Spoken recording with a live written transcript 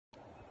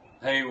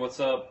Hey, what's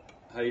up?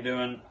 How you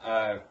doing?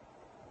 I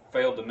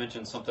failed to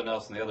mention something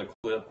else in the other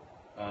clip.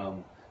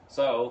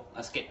 So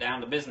let's get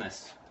down to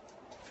business.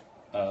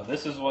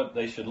 This is what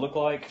they should look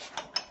like.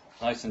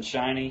 Nice and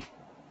shiny.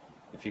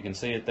 If you can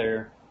see it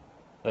there.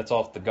 That's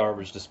off the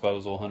garbage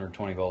disposal,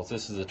 120 volts.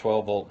 This is a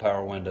 12 volt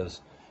power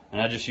windows.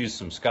 And I just used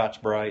some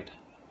Scotch-Brite.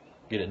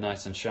 Get it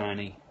nice and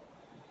shiny.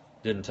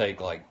 Didn't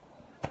take like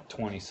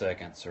 20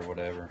 seconds or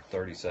whatever,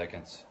 30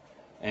 seconds.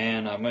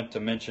 And I meant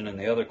to mention in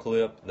the other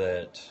clip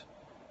that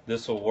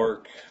this will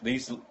work.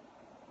 These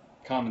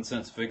common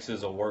sense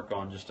fixes will work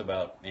on just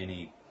about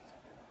any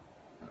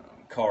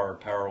car,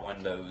 power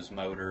windows,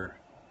 motor,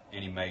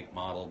 any make,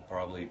 model,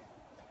 probably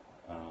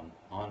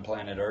on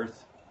planet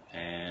Earth.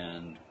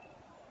 And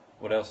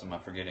what else am I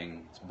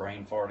forgetting? It's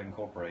Brain Fart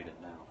Incorporated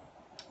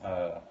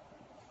now.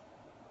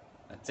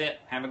 That's it.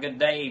 Have a good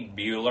day,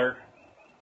 Bueller.